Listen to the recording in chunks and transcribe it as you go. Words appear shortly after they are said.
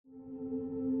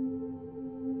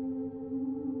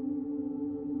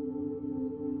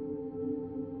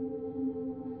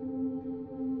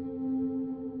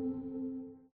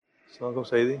Assalamu alaikum,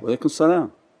 Sayyidi. Wa alaikum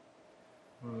salam.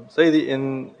 Sayyidi,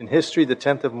 in history, the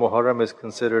 10th of Muharram is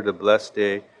considered a blessed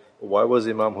day. Why was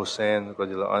Imam Hussain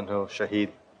radiallahu anhu shaheed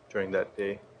during that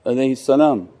day? Alayhi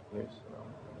salam.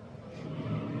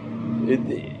 It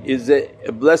is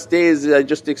a blessed day, as I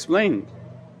just explained.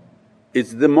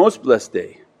 It's the most blessed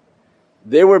day.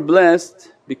 They were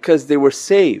blessed because they were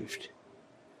saved.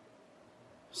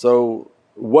 So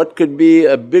what could be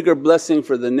a bigger blessing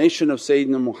for the nation of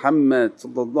Sayyidina Muhammad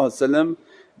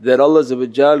that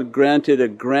Allah granted a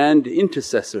grand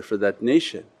intercessor for that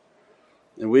nation,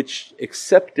 in which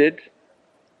accepted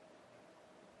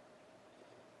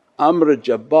Amr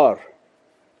Jabbar,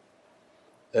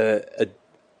 an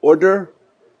order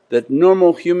that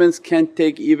normal humans can't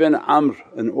take, even Amr,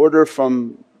 an order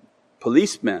from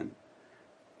policeman,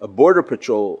 a border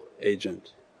patrol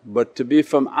agent. But to be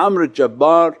from Amr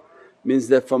Jabbar means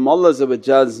that from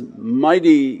Allah's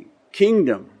mighty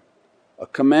kingdom a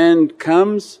command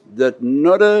comes that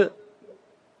not a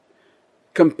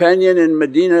companion in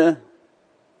Medina,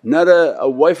 not a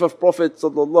wife of Prophet,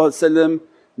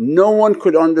 no one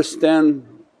could understand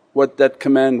what that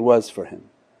command was for him.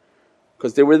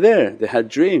 Because they were there, they had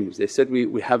dreams. They said,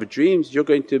 we have dreams, you're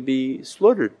going to be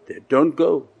slaughtered there, don't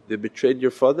go. They betrayed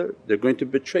your father, they're going to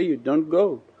betray you, don't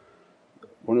go.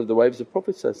 One of the wives of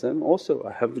Prophet also,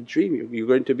 I have a dream, you're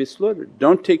going to be slaughtered,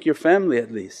 don't take your family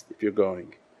at least if you're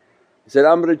going. He said,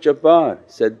 Amr Jabbar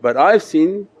said, but I've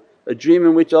seen a dream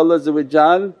in which Allah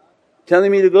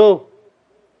telling me to go.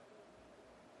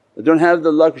 I don't have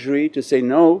the luxury to say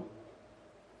no.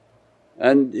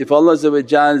 And if Allah's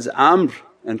amr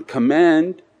and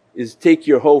command is take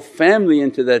your whole family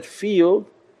into that field,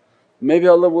 maybe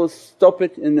Allah will stop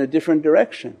it in a different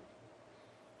direction.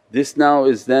 This now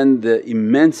is then the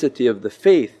immensity of the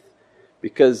faith,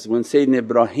 because when Sayyidina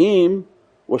Ibrahim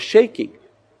was shaking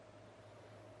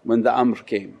when the amr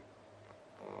came,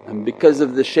 and because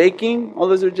of the shaking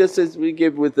Allah says, we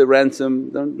give with the ransom,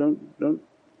 don't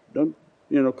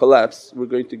collapse, we're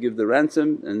going to give the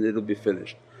ransom and it'll be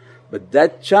finished. But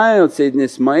that child Sayyidina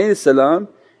Ismail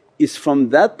is from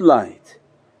that light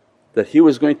that he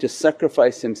was going to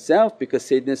sacrifice himself, because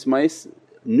Sayyidina Ismail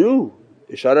knew,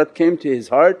 isharat came to his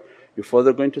heart, your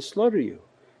father going to slaughter you.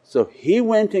 So he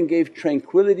went and gave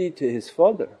tranquility to his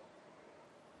father,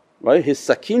 right? His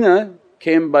sakina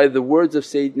came by the words of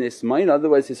Sayyidina Ismail,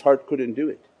 otherwise his heart couldn't do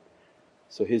it.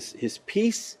 So his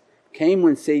peace came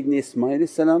when Sayyidina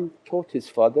Ismail taught his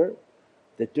father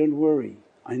that, don't worry,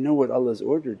 I know what Allah's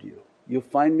ordered you, you'll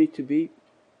find me to be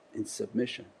in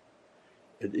submission.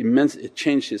 It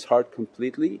changed his heart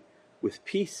completely with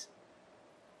peace,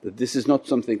 that this is not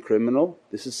something criminal,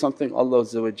 this is something Allah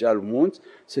wants.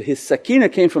 So his sakina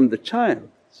came from the child,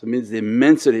 so it means the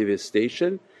immensity of his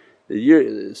station, that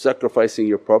you're sacrificing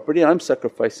your property, I'm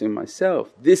sacrificing myself.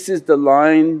 This is the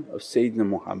line of Sayyidina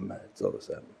Muhammad,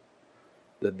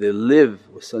 that they live,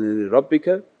 وَصَلِّ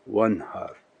لِرَبِّكَ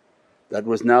وَانْحَرْ. That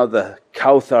was now the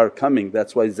Kawthar coming,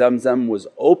 that's why Zamzam was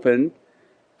opened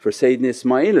for Sayyidina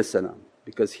Ismail,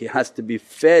 because he has to be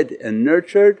fed and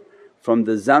nurtured from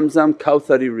the Zamzam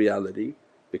Kawthari reality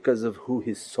because of who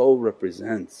his soul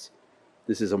represents.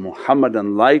 This is a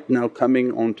Muhammadan light now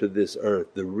coming onto this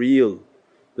earth, the real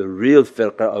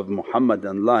firqa of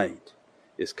Muhammadan light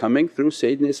is coming through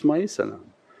Sayyidina Ismail.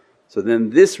 So then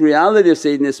this reality of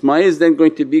Sayyidina Ismail is then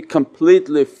going to be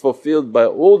completely fulfilled by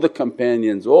all the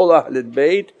companions, all Ahlul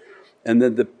Bayt, and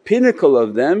then the pinnacle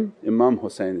of them Imam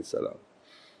Hussain.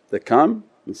 They come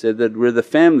and say that, we're the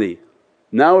family.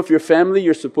 Now if you're family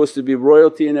you're supposed to be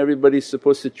royalty and everybody's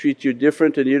supposed to treat you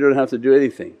different and you don't have to do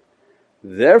anything.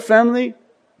 Their family,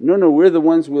 no, we're the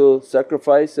ones who will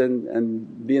sacrifice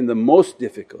and be in the most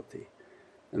difficulty,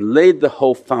 and laid the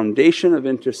whole foundation of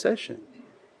intercession.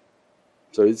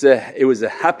 So it was a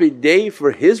happy day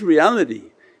for his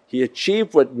reality, he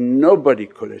achieved what nobody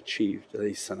could achieve.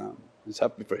 He's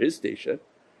happy for his station.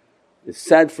 It's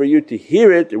sad for you to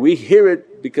hear it, we hear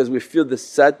it because we feel the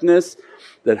sadness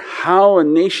that how a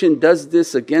nation does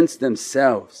this against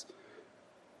themselves.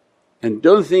 And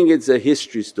don't think it's a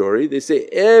history story, they say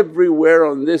everywhere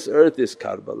on this earth is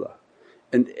Karbala,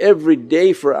 and every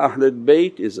day for Ahlul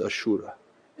Bayt is Ashura.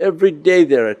 Every day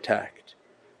they're attacked,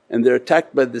 and they're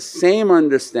attacked by the same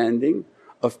understanding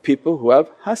of people who have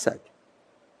hasad.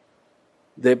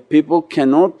 That people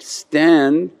cannot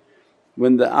stand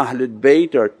when the Ahlul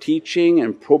Bayt are teaching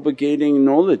and propagating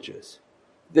knowledges,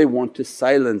 they want to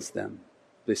silence them,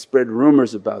 they spread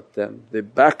rumours about them, they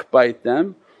backbite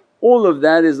them. All of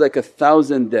that is like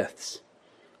 1,000 deaths,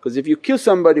 because if you kill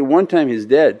somebody one time he's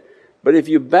dead, but if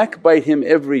you backbite him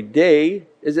every day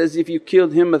is as if you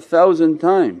killed him 1,000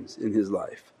 times in his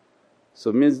life. So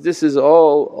it means this is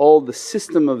all the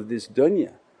system of this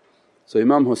dunya. So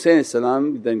Imam Hussain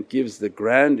then gives the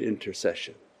grand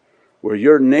intercession where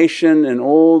your nation and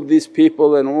all these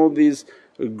people and all these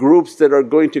groups that are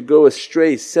going to go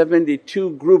astray,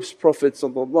 72 groups Prophet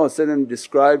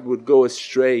described would go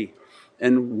astray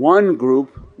and one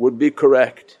group would be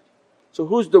correct. So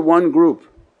who's the one group?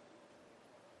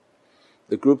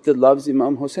 The group that loves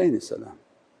Imam Hussain.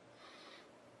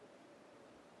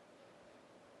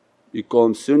 You call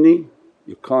them Sunni,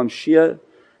 you call them Shia,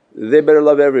 they better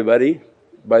love everybody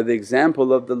by the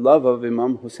example of the love of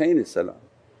Imam Hussain,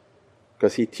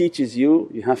 because he teaches you,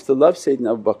 you have to love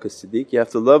Sayyidina Abu Bakr Siddiq, you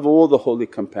have to love all the holy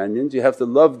companions, you have to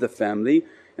love the family,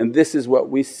 and this is what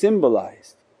we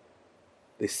symbolized.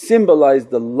 They symbolized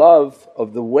the love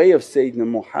of the way of Sayyidina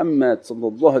Muhammad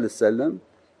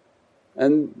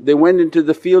and they went into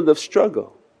the field of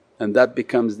struggle and that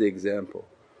becomes the example.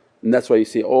 And that's why you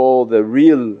see all the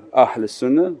real Ahl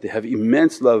Sunnah, they have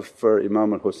immense love for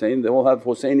Imam al-Husayn, they all have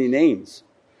Husayni names.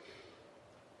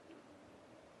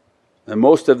 And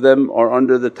most of them are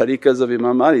under the tariqas of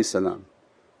Imam Ali salam.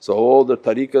 So all the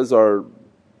tariqas are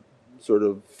sort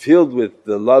of filled with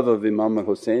the love of Imam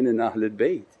al-Husayn and Ahlul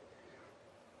Bayt.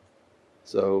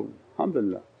 So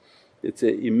alhamdulillah, it's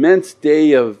an immense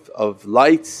day of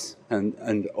lights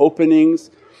and openings.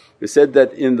 We said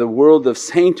that in the world of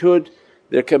sainthood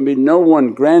there can be no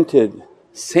one granted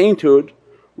sainthood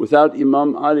without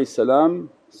Imam Ali salam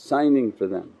signing for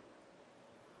them.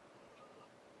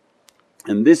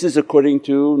 And this is according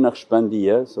to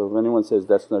Naqshbandiyya, so if anyone says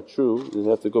that's not true, you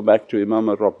have to go back to Imam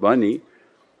al-Rabbani,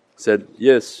 said,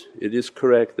 yes it is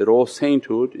correct that all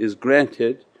sainthood is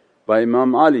granted by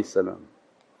Imam Ali salam.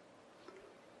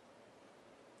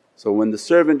 So when the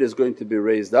servant is going to be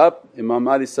raised up, Imam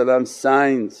Ali salam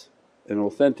signs and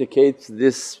authenticates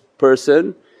this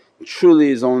person truly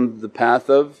is on the path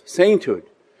of sainthood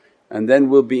and then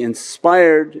will be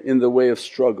inspired in the way of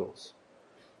struggles.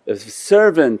 If a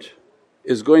servant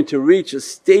is going to reach a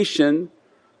station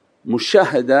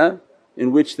mushahada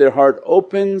in which their heart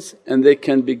opens and they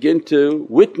can begin to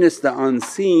witness the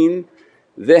unseen,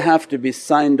 they have to be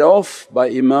signed off by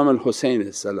Imam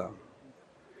al-Husayn salam,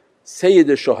 Sayyid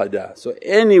al-Shuhada. So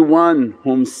anyone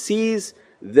whom sees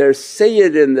their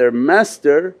Sayyid and their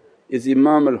master is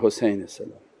Imam al-Husayn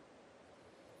salam.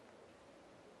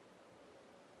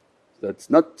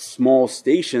 That's not small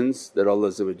stations that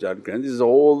Allah grants, this is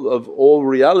all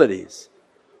realities.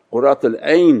 Qurratul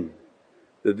Ayn,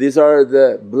 that these are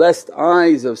the blessed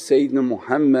eyes of Sayyidina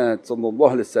Muhammad.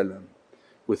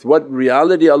 With what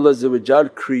reality Allah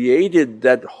created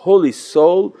that holy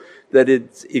soul, that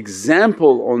its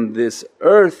example on this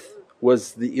earth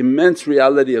was the immense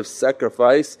reality of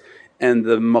sacrifice and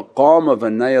the maqam of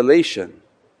annihilation.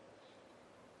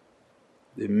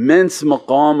 The immense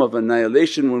maqam of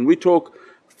annihilation. When we talk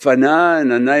fana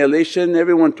and annihilation,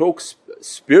 everyone talks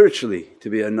spiritually to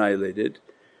be annihilated.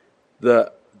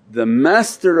 The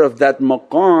master of that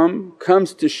maqam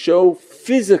comes to show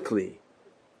physically,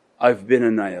 I've been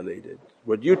annihilated.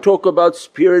 What you talk about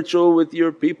spiritual with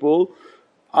your people,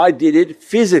 I did it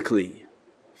physically.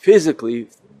 Physically,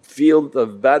 field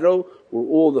of battle were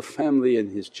all the family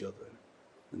and his children,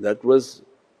 and that was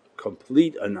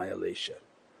complete annihilation.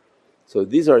 So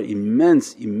these are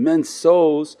immense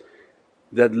souls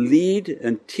that lead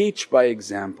and teach by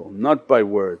example, not by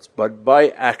words but by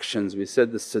actions. We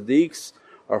said the Siddiqs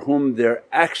are whom their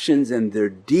actions and their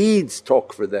deeds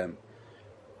talk for them.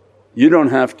 You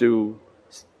don't have to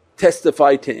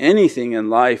testify to anything in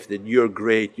life that you're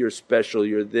great, you're special,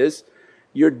 you're this.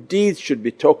 Your deeds should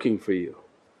be talking for you.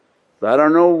 So I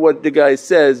don't know what the guy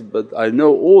says but I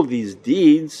know all these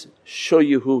deeds show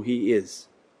you who he is,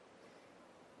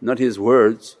 not his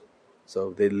words.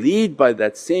 So they lead by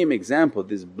that same example.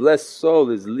 This blessed soul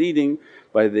is leading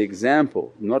by the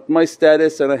example, not my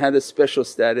status and I had a special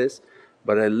status,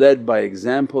 but I led by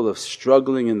example of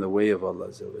struggling in the way of Allah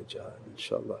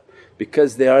inshaAllah,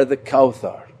 because they are the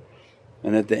Kawthar.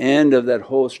 And at the end of that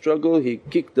whole struggle he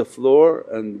kicked the floor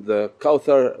and the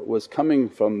Kawthar was coming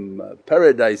from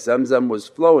paradise, Zamzam was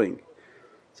flowing.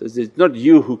 Says, it's not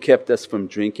you who kept us from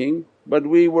drinking but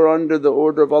we were under the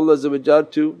order of Allah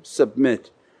to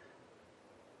submit.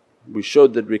 We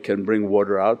showed that we can bring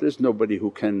water out, there's nobody who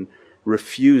can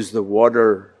refuse the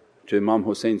water to Imam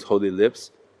Husayn's holy lips.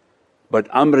 But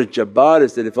Amr Jabbar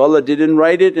is that if Allah didn't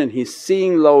write it and he's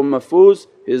seeing Lawh Mahfuz,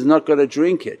 he's not going to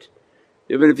drink it.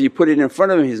 Even if you put it in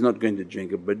front of him he's not going to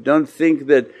drink it. But don't think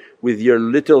that with your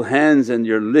little hands and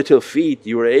your little feet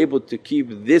you were able to keep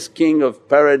this king of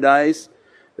paradise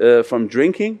from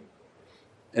drinking.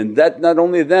 And that not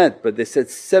only that, but they said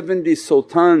 70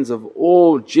 sultans of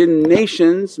all jinn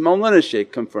nations, Mawlana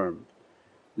Shaykh confirmed.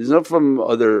 This is not from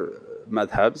other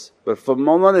madhabs, but from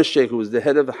Mawlana Shaykh, who was the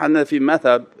head of the Hanafi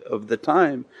madhab of the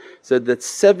time, said that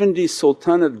 70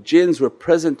 sultan of jinns were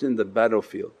present in the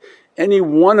battlefield. Any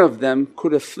one of them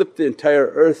could have flipped the entire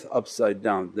earth upside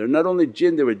down. They're not only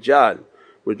jinn, they were jal,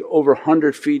 with over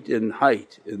 100 feet in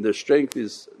height, and their strength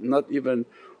is not even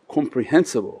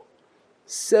comprehensible.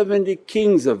 70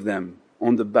 kings of them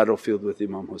on the battlefield with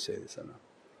Imam Husayn.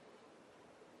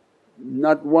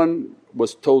 Not one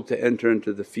was told to enter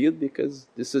into the field because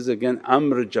this is again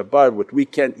Amr Jabbar, what we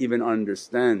can't even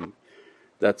understand.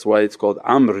 That's why it's called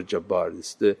Amr Jabbar.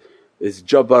 It's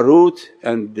Jabarut,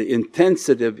 and the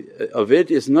intensity of it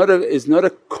is not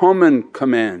a common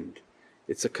command.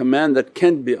 It's a command that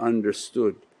can't be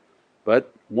understood,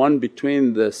 but one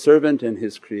between the servant and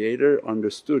his creator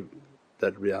understood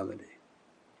that reality.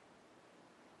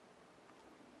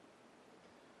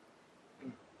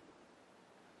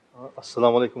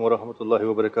 As-salamu alaykum wa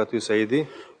rahmatullahi wa barakatuh, Sayyidi.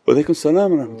 Wa alaykum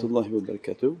salam wa rahmatullahi wa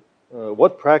barakatuh.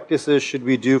 What practices should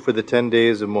we do for the 10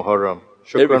 days of Muharram?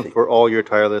 Shukran Everything. for all your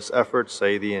tireless efforts,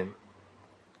 Sayyidi. And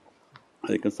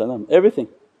Alaykum salam. Everything.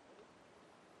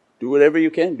 Do whatever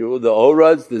you can, do the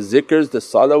awrads, the zikrs, the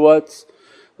salawats,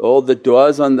 all the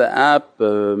du'as on the app,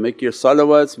 make your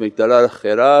salawats, make dalal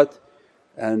khairat,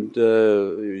 and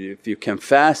if you can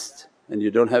fast and you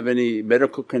don't have any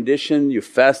medical condition, you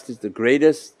fast is the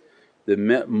greatest. The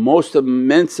most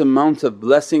immense amounts of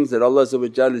blessings that Allah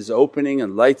is opening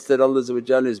and lights that Allah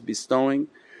is bestowing.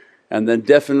 And then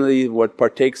definitely what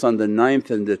partakes on the 9th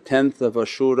and the 10th of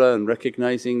Ashura, and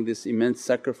recognizing this immense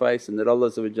sacrifice, and that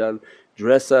Allah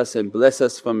dress us and bless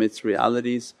us from its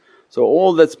realities. So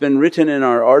all that's been written in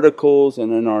our articles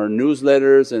and in our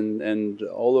newsletters and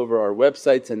all over our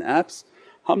websites and apps,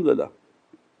 alhamdulillah,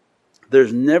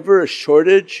 there's never a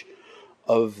shortage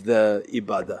of the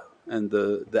ibadah and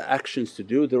the actions to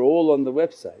do. They're all on the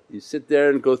website. You sit there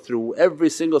and go through every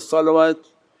single salawat,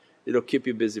 it'll keep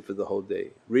you busy for the whole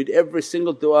day. Read every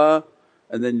single du'a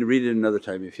and then read it another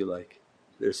time if you like.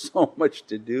 There's so much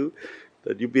to do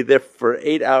that you'll be there for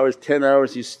 8 hours, 10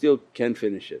 hours, you still can't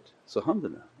finish it. So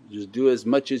alhamdulillah, just do as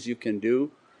much as you can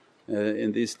do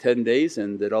in these 10 days,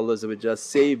 and that Allah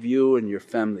save you and your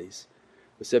families.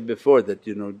 I said before that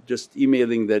just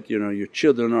emailing that your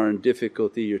children are in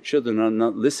difficulty, your children are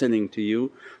not listening to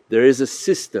you, there is a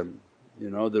system,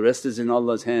 the rest is in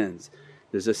Allah's hands.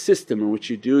 There's a system in which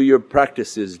you do your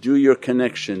practices, do your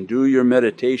connection, do your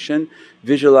meditation,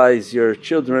 visualize your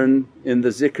children in the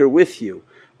zikr with you.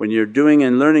 When you're doing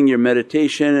and learning your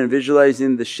meditation and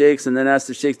visualizing the shaykhs, and then ask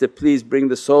the shaykhs that, please bring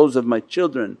the souls of my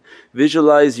children.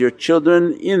 Visualize your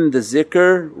children in the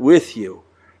zikr with you.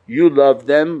 You love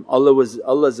them, Allah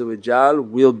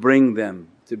will bring them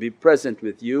to be present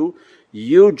with you.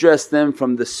 You dress them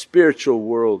from the spiritual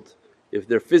world. If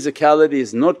their physicality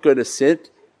is not going to sit,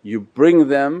 you bring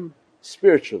them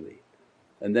spiritually,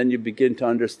 and then you begin to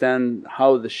understand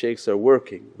how the shaykhs are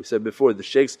working. We said before, the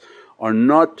shaykhs are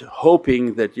not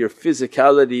hoping that your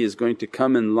physicality is going to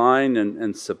come in line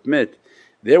and submit.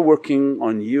 They're working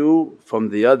on you from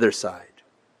the other side.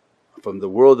 From the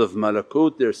world of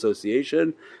malakut, their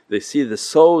association, they see the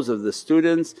souls of the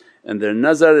students, and their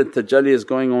nazar and tajalli is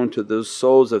going on to those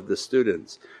souls of the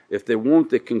students. If they want,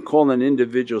 they can call an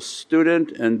individual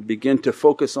student and begin to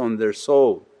focus on their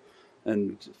soul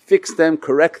and fix them,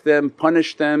 correct them,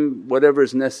 punish them, whatever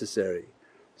is necessary.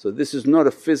 So this is not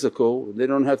a physical, they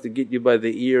don't have to get you by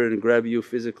the ear and grab you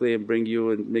physically and bring you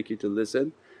and make you to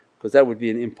listen, because that would be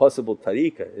an impossible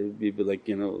tariqah. It would be like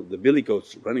the billy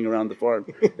goats running around the farm,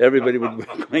 everybody would be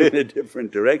going in a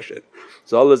different direction.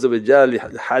 So Allah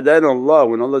hadana Allah,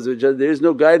 when Allah there is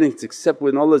no guidance except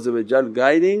when Allah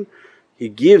guiding, He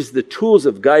gives the tools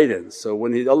of guidance. So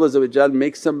when Allah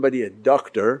makes somebody a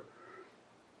doctor,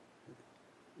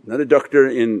 not a doctor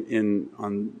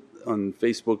on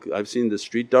Facebook, I've seen the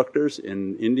street doctors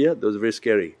in India, those are very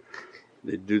scary.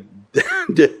 They do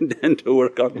dental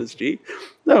work on the street.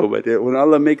 No, but when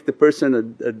Allah makes the person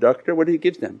a doctor, what do He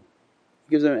give them?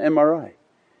 He gives them an MRI,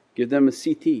 give them a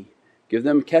CT, give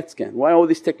them a CAT scan. Why all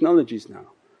these technologies now?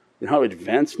 You know how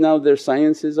advanced now their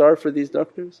sciences are for these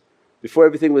doctors? Before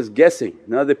everything was guessing,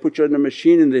 now they put you on a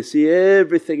machine and they see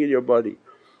everything in your body.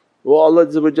 Well, Allah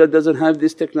doesn't have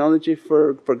this technology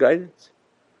for guidance.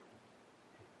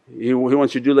 He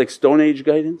wants you to do like Stone Age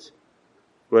guidance,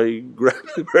 where you grab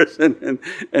the person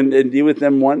and deal with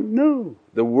them one. No,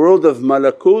 the world of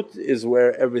malakut is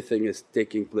where everything is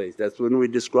taking place. That's when we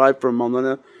describe from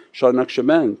Mawlana Shah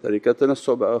Naqshband, tariqatana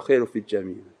sab'a khairu fi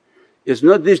jamia. It's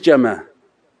not this jama'ah,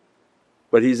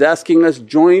 but he's asking us,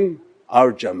 join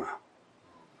our jama'ah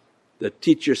that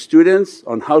teach your students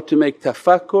on how to make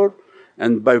tafakkur,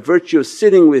 and by virtue of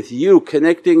sitting with you,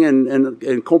 connecting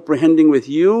and comprehending with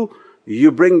you,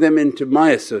 you bring them into my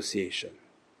association.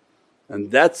 And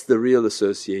that's the real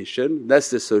association, that's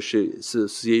the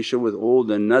association with all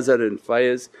the nazar and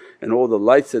faiz and all the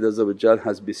lights that Allah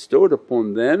has bestowed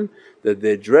upon them, that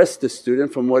they dress the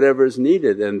student from whatever is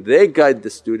needed and they guide the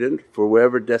student for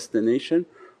wherever destination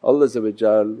Allah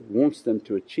wants them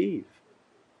to achieve.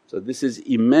 So this is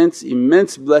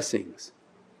immense blessings.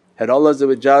 Had Allah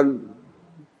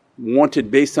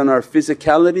wanted based on our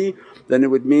physicality, then it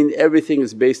would mean everything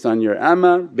is based on your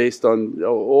amal, based on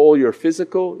all your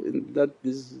physical,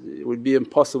 it would be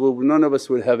impossible, none of us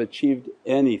would have achieved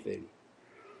anything.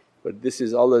 But this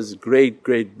is Allah's great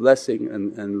blessing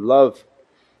and love,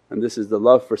 and this is the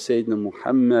love for Sayyidina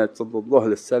Muhammad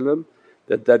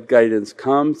that guidance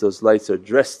comes, those lights are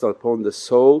dressed upon the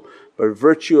soul. By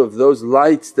virtue of those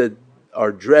lights that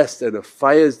are dressed and a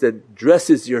faiz that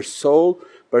dresses your soul,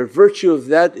 by virtue of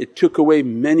that it took away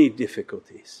many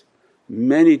difficulties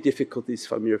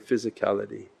from your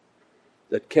physicality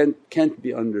that can't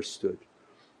be understood,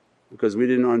 because we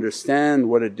didn't understand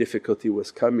what a difficulty was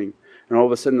coming. And all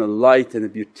of a sudden a light and a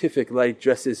beatific light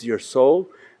dresses your soul,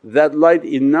 that light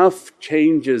enough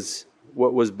changes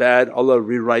what was bad, Allah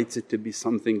rewrites it to be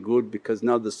something good, because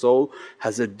now the soul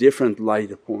has a different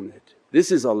light upon it.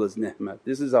 This is Allah's ni'mat,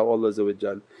 this is how Allah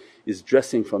is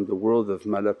dressing from the world of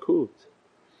malakut.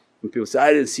 When people say,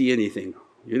 I didn't see anything,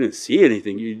 you didn't see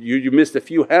anything, you missed a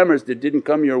few hammers that didn't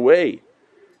come your way.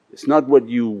 It's not what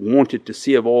you wanted to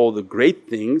see of all the great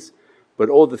things, but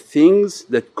all the things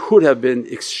that could have been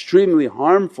extremely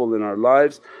harmful in our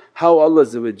lives, how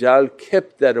Allah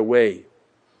kept that away.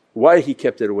 Why He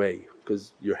kept it away?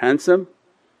 Because you're handsome?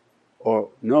 Or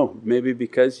no, maybe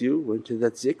because you went to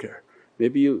that zikr,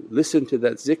 maybe you listened to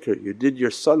that zikr, you did your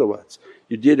salawats,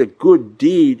 you did a good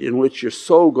deed in which your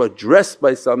soul got dressed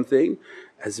by something.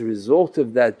 As a result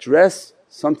of that dress,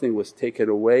 something was taken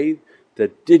away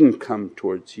that didn't come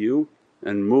towards you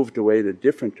and moved away in a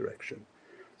different direction.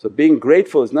 So being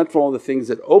grateful is not for all the things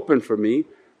that opened for me,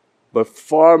 but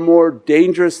far more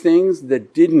dangerous things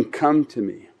that didn't come to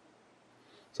me.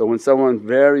 So when someone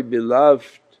very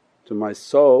beloved to my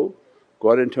soul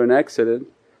got into an accident,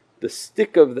 the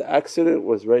stick of the accident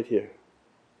was right here.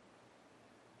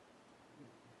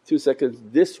 2 seconds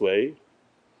this way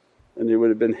and he would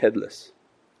have been headless.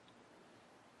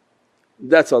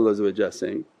 That's Allah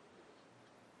saying.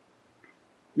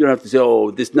 You don't have to say,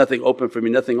 oh this nothing open for me,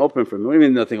 nothing open for me. What do you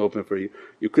mean nothing open for you?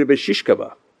 You could have been shish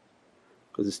kebab,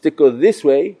 because the stick goes this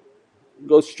way,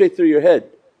 goes straight through your head.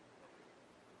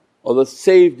 Allah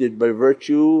saved it by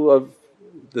virtue of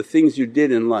the things you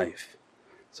did in life.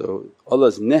 So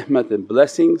Allah's ni'mat and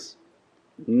blessings,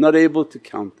 not able to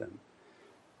count them.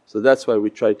 So that's why we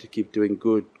try to keep doing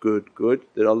good,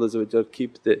 that Allah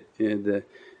keep the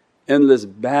endless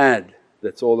bad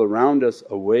that's all around us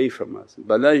away from us.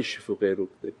 Bala yashfu ghayruk,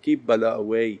 that keep bala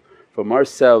away from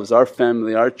ourselves, our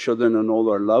family, our children and all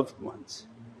our loved ones,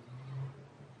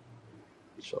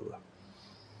 inshaAllah.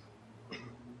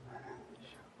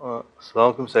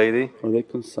 As-salamu alaykum Sayyidi.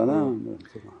 Walaykum salam.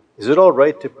 Is it all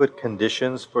right to put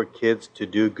conditions for kids to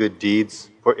do good deeds?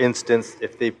 For instance,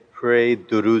 if they pray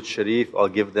Durood Sharif, I'll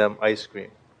give them ice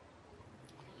cream.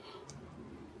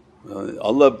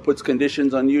 Allah puts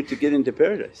conditions on you to get into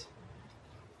paradise.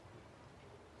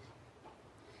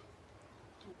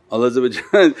 Allah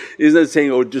is not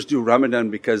saying, oh just do Ramadan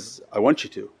because I want you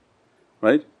to,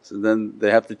 right? So then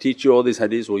they have to teach you all these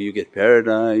hadiths, well you get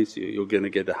paradise, you're going to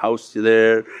get a house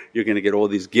there, you're going to get all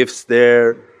these gifts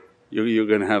there, you're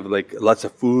going to have like lots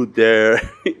of food there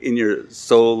in your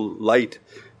soul light.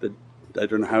 That I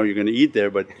don't know how you're going to eat there,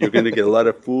 but you're going to get a lot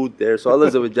of food there. So Allah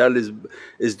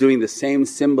is doing the same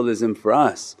symbolism for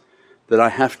us, that I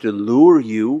have to lure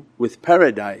you with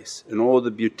paradise and all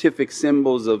the beatific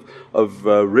symbols of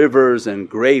rivers and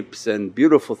grapes and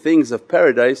beautiful things of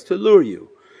paradise to lure you.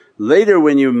 Later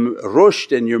when you're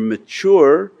rushed and you're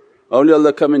mature,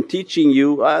 awliyaullah come and teaching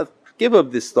you, give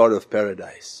up this thought of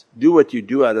paradise, do what you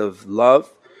do out of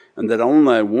love, and that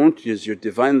only I want is your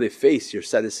Divinely face, your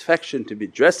satisfaction to be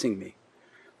dressing me.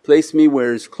 Place me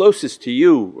where is closest to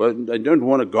you. I don't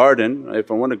want a garden, if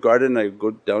I want a garden I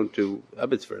go down to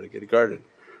Abbotsford, I get a garden.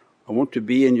 I want to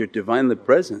be in your Divinely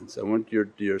presence, I want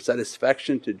your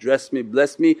satisfaction to dress me,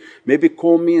 bless me, maybe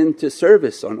call me into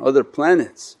service on other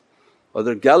planets,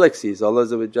 other galaxies. Allah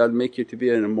make you to be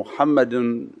in a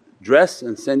Muhammadan dress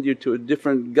and send you to a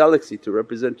different galaxy to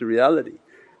represent a reality.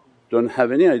 Don't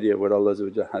have any idea what Allah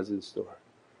has in store.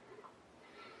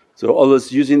 So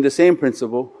Allah's using the same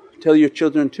principle. Tell your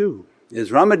children too, It's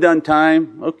Ramadan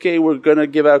time, okay, we're gonna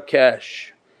give out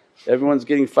cash. Everyone's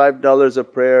getting $5 a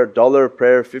prayer, $1 a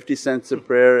prayer, 50 cents a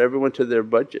prayer, everyone to their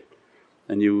budget.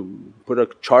 And you put a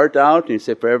chart out and you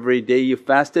say, for every day you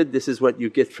fasted, this is what you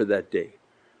get for that day.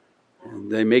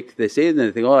 And they say and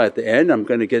they think, oh, at the end I'm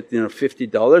going to get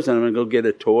 $50 and I'm going to go get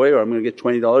a toy, or I'm going to get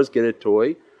 $20, get a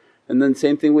toy. And then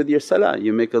same thing with your salah,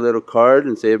 you make a little card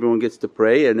and say everyone gets to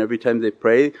pray, and every time they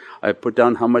pray I put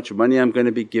down how much money I'm going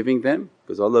to be giving them,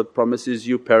 because Allah promises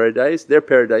you paradise. Their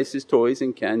paradise is toys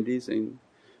and candies and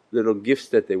little gifts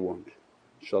that they want,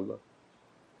 inshaAllah.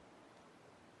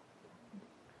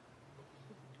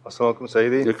 As-salamu alaykum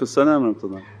Sayyidi. Alaikum salam wa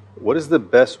rahmatullah. What is the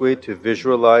best way to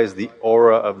visualize the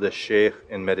aura of the shaykh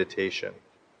in meditation?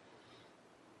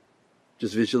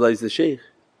 Just visualize the shaykh.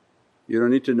 You don't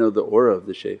need to know the aura of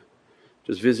the shaykh.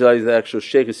 Just visualize the actual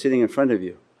shaykh is sitting in front of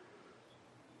you.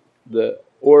 The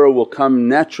aura will come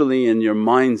naturally in your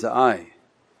mind's eye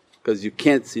because you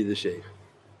can't see the shaykh.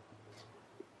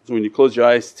 So when you close your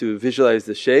eyes to visualize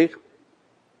the shaykh,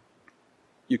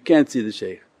 you can't see the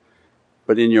shaykh.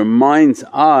 But in your mind's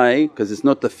eye, because it's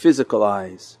not the physical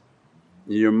eyes,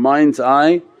 in your mind's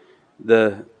eye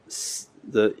the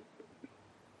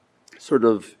sort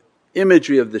of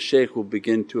imagery of the shaykh will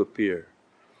begin to appear.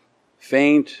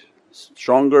 Faint,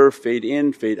 stronger, fade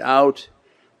in, fade out,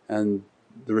 and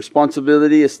the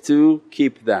responsibility is to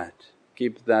keep that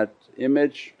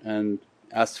image and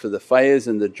ask for the faiz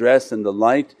and the dress and the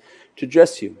light to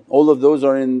dress you. All of those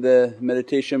are in the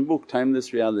meditation book,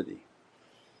 Timeless Reality.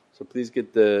 So please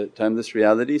get the Timeless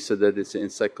Reality so that it's an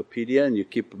encyclopedia and you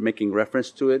keep making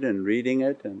reference to it and reading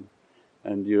it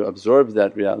and you absorb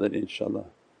that reality, inshaAllah.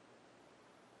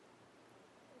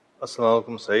 As-salamu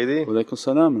alaykum Sayyidi. Wa alaikum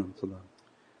salam wa rahmatullah.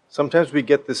 Sometimes we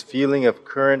get this feeling of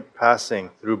current passing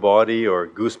through body or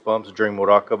goosebumps during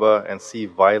muraqabah and see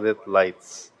violet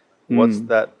lights. What's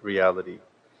that reality?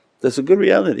 That's a good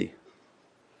reality,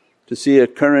 to see a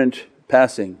current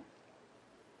passing.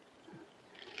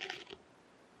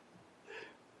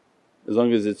 As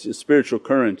long as it's a spiritual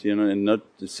current, and not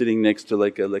sitting next to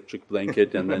like an electric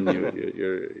blanket and then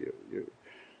you're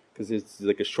because it's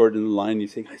like a short in the line, you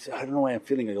think, I don't know why I'm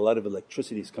feeling like a lot of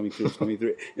electricity is coming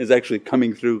through, It's actually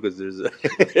coming through because there's a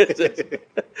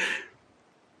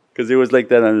because it was like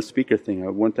that on a speaker thing.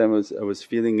 One time I was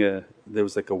feeling there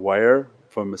was like a wire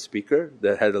from a speaker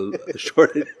that had a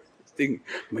shorted thing.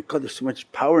 Oh my God, there's so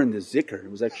much power in this zikr. It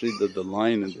was actually the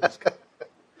line and this.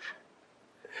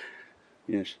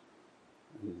 Yes.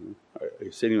 Are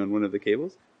you sitting on one of the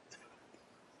cables?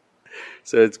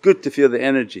 So it's good to feel the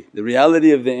energy. The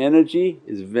reality of the energy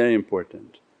is very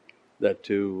important. That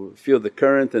to feel the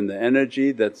current and the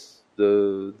energy, that's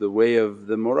the way of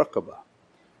the muraqabah.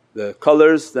 The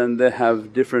colours, then they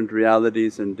have different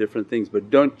realities and different things, but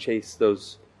don't chase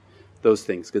those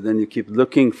things, because then you keep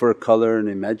looking for colour and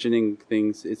imagining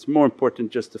things. It's more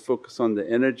important just to focus on the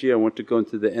energy. I want to go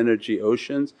into the energy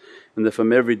oceans, and that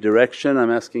from every direction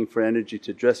I'm asking for energy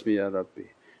to dress me, Ya Rabbi,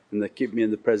 and that keep me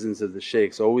in the presence of the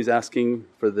shaykhs. Always asking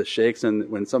for the shaykhs. And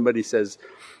when somebody says,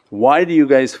 why do you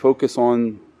guys focus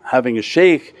on having a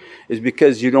shaykh, is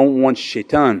because you don't want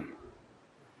shaitan.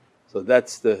 So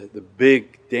that's the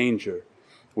big danger.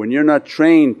 When you're not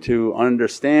trained to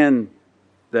understand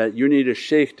that you need a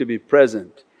shaykh to be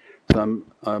present. So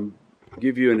I'm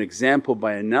give you an example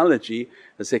by analogy.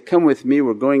 I say, come with me,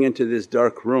 we're going into this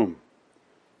dark room.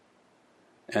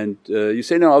 And you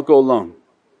say, no, I'll go alone.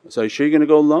 So, are you sure you're going to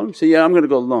go alone? You say, yeah, I'm going to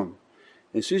go alone.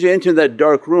 And as soon as you enter that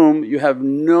dark room, you have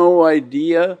no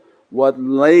idea what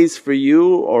lays for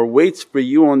you or waits for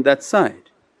you on that side.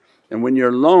 And when you're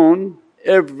alone,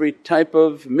 every type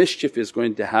of mischief is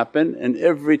going to happen and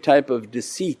every type of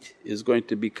deceit is going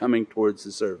to be coming towards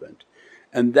the servant.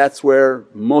 And that's where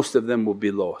most of them will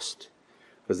be lost,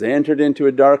 because they entered into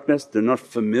a darkness, they're not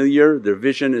familiar, their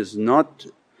vision is not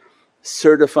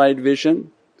certified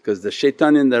vision, because the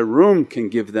shaitan in that room can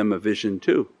give them a vision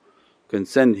too, can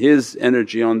send his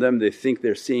energy on them. They think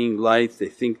they're seeing lights, they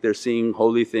think they're seeing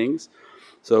holy things.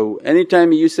 So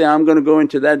anytime you say, I'm going to go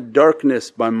into that darkness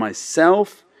by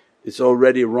myself, it's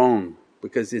already wrong,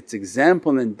 because its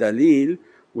example and daleel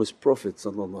was Prophet.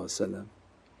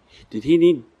 Did he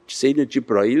need Sayyidina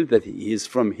Jibreel that he is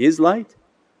from his light?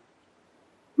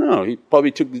 No, he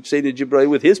probably took Sayyidina Jibreel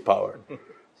with his power.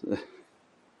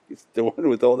 He's the one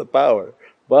with all the power,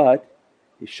 but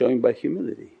he's showing by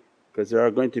humility, because there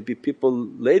are going to be people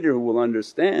later who will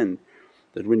understand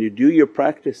that when you do your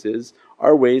practices,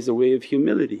 our way is a way of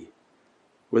humility.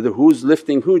 Whether who's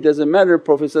lifting who doesn't matter,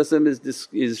 Prophet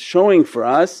is showing for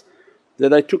us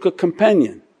that I took a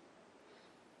companion,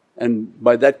 and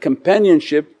by that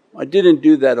companionship I didn't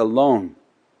do that alone.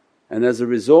 And as a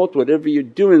result, whatever you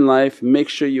do in life, make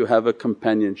sure you have a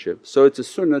companionship. So it's a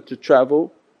sunnah to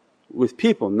travel with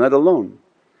people, not alone.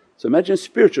 So imagine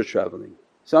spiritual travelling.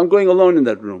 So I'm going alone in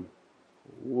that room.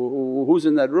 Who's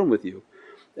in that room with you?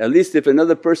 At least if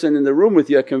another person in the room with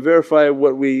you, I can verify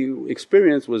what we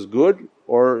experienced was good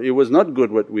or it was not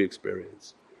good what we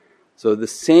experienced. So the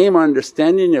same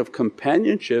understanding of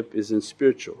companionship is in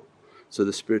spiritual. So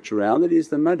the spirituality is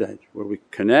the madad, where we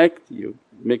connect, you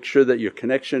make sure that your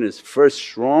connection is first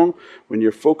strong. When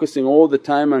you're focusing all the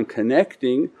time on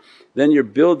connecting, then you're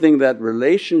building that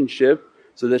relationship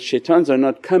so that shaitans are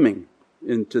not coming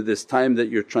into this time that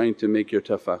you're trying to make your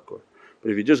tafakkur.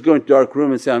 But if you just go into a dark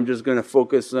room and say, I'm just going to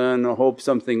focus on hope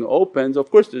something opens, of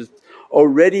course there's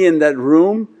already in that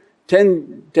room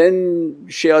 10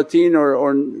 shayateen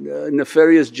or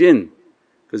nefarious jinn,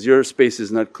 because your space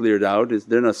is not cleared out,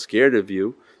 they're not scared of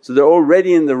you. So they're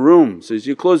already in the room. So as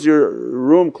you close your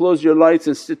room, close your lights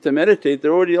and sit to meditate,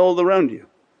 they're already all around you.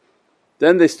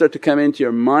 Then they start to come into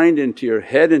your mind, into your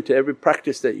head, into every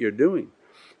practice that you're doing.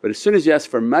 But as soon as you ask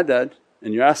for madad,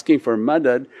 and you're asking for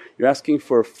madad, you're asking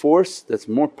for a force that's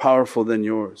more powerful than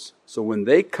yours. So when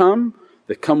they come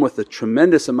with a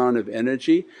tremendous amount of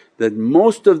energy that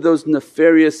most of those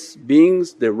nefarious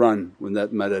beings they run when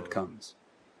that madad comes.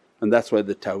 And that's why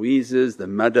the ta'weezes, the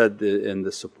madad and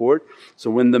the support.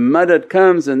 So when the madad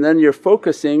comes and then you're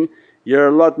focusing, you're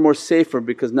a lot more safer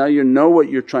because now you know what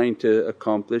you're trying to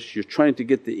accomplish. You're trying to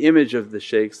get the image of the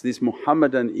shaykhs. These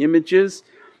Muhammadan images,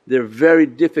 they're very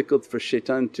difficult for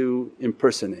shaitan to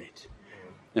impersonate.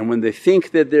 And when they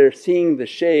think that they're seeing the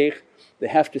shaykh, they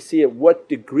have to see at what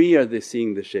degree are they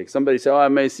seeing the shaykh. Somebody say, oh I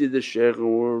may see the shaykh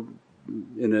or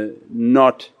in a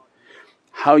not.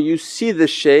 How you see the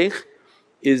shaykh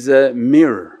is a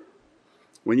mirror.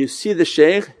 When you see the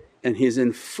shaykh and he's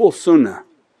in full sunnah,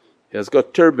 he has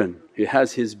got turban, he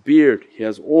has his beard, he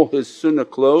has all his sunnah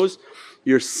clothes,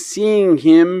 you're seeing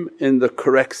him in the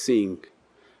correct seeing.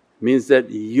 Means that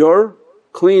you're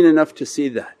clean enough to see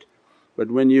that.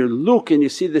 But when you look and you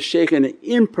see the shaykh in an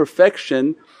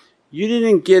imperfection, you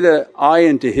didn't get an eye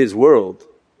into his world.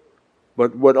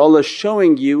 But what Allah's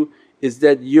showing you is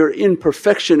that your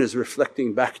imperfection is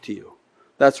reflecting back to you.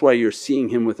 That's why you're seeing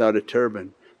him without a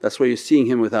turban, that's why you're seeing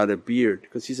him without a beard,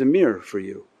 because he's a mirror for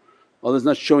you. Allah's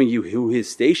not showing you who his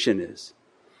station is.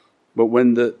 But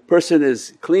when the person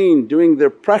is clean doing their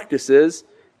practices,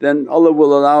 then Allah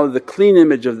will allow the clean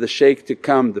image of the shaykh to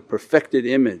come, the perfected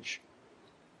image.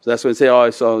 So that's when they say, oh I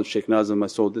saw Shaykh Nazim, I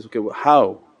saw this, okay well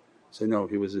how? So no,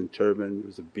 he was in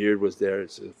turban, a beard was there,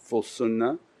 it's a full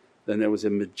sunnah. Then there was a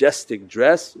majestic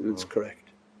dress, it's correct.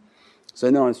 So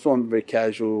no, I saw him very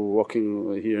casual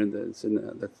walking here and there. So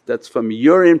no, that's from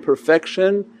your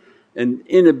imperfection and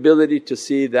inability to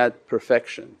see that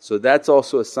perfection. So that's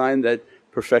also a sign that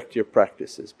perfect your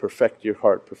practices, perfect your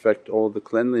heart, perfect all the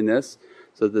cleanliness,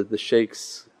 so that the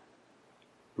shaykh's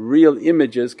real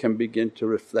images can begin to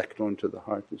reflect onto the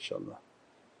heart inshaAllah.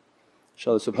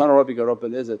 InshaAllah. Subhana rabbika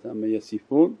rabbil izzati amma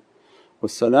yasifoon wa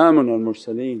salaamun al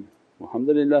mursaleen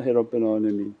walhamdulillahi rabbil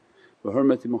alameen bi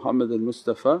hurmati Muhammad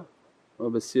al-Mustafa wa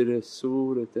bi sirri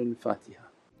Surat al-Fatiha.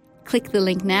 Click the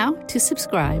link now to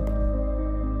subscribe.